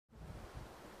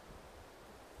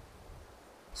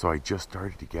So I just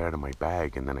started to get out of my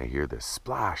bag, and then I hear this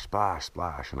splash, splash,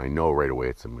 splash, and I know right away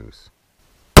it's a moose.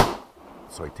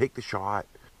 So I take the shot,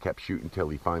 kept shooting till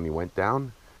he finally went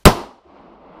down.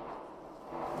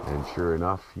 And sure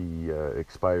enough, he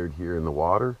expired here in the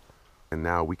water. And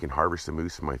now we can harvest the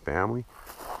moose for my family.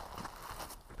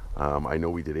 I know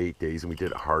we did 8 days, and we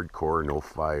did it hardcore, no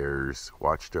fires,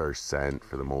 watched our scent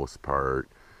for the most part,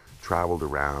 traveled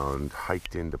around,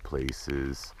 hiked into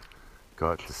places,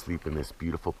 got to sleep in this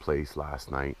beautiful place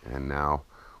last night, and now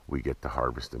we get to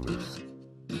harvest the moose.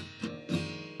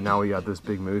 Now we got this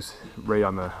big moose right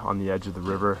on the edge of the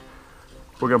river.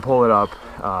 We're gonna pull it up,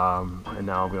 and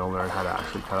now I'm gonna learn how to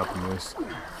actually cut up the moose.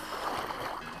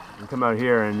 You come out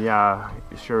here, and yeah,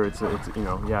 sure, it's a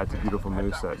beautiful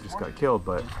moose that just got killed,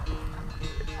 but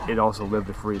it also lived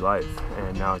a free life,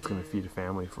 and now it's gonna feed a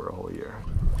family for a whole year.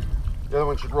 The other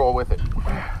one should roll with it.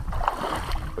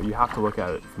 But you have to look at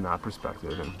it from that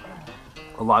perspective, and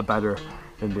a lot better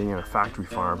than being in a factory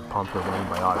farm pumped with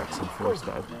antibiotics and force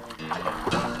fed.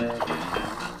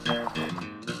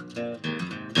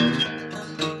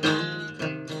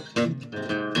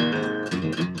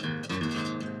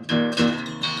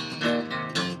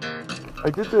 I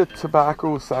did the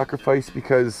tobacco sacrifice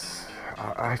because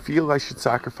I feel I should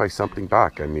sacrifice something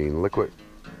back. I mean, look what,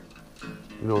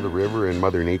 the river and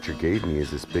Mother Nature gave me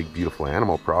is this big, beautiful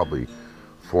animal, probably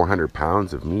 400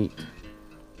 pounds of meat.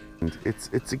 And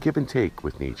it's a give and take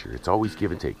with nature. It's always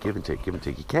give and take, give and take, give and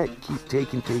take. You can't keep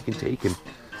taking,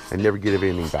 and never get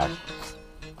anything back.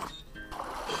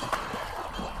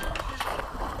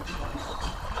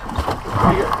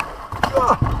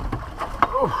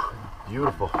 Oh,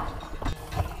 beautiful.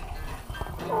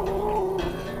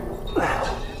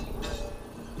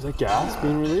 Is that gas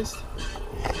being released?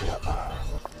 Yeah.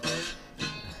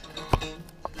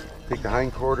 Take the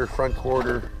hind quarter, front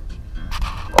quarter,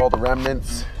 all the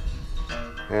remnants,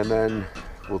 and then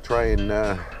we'll try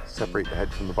and separate the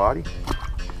head from the body.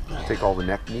 Take all the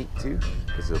neck meat too,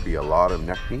 because there'll be a lot of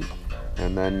neck meat.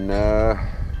 And then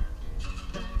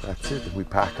that's it. We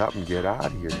pack up and get out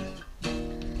of here.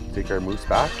 Take our moose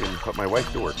back and put my wife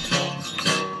to work.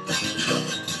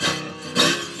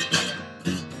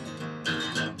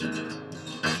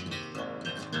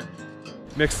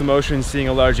 Mixed emotions seeing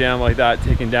a large animal like that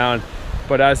taken down,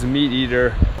 but as a meat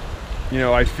eater,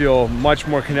 I feel much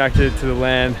more connected to the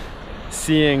land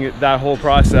seeing that whole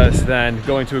process than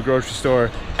going to a grocery store.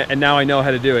 And now I know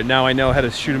how to do it. Now I know how to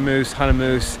shoot a moose, hunt a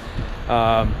moose,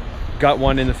 gut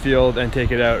one in the field and take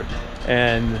it out.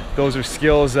 And those are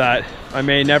skills that I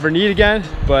may never need again,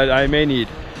 but I may need.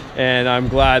 And I'm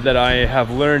glad that I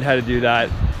have learned how to do that.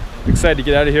 I'm excited to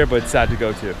get out of here, but sad to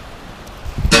go to.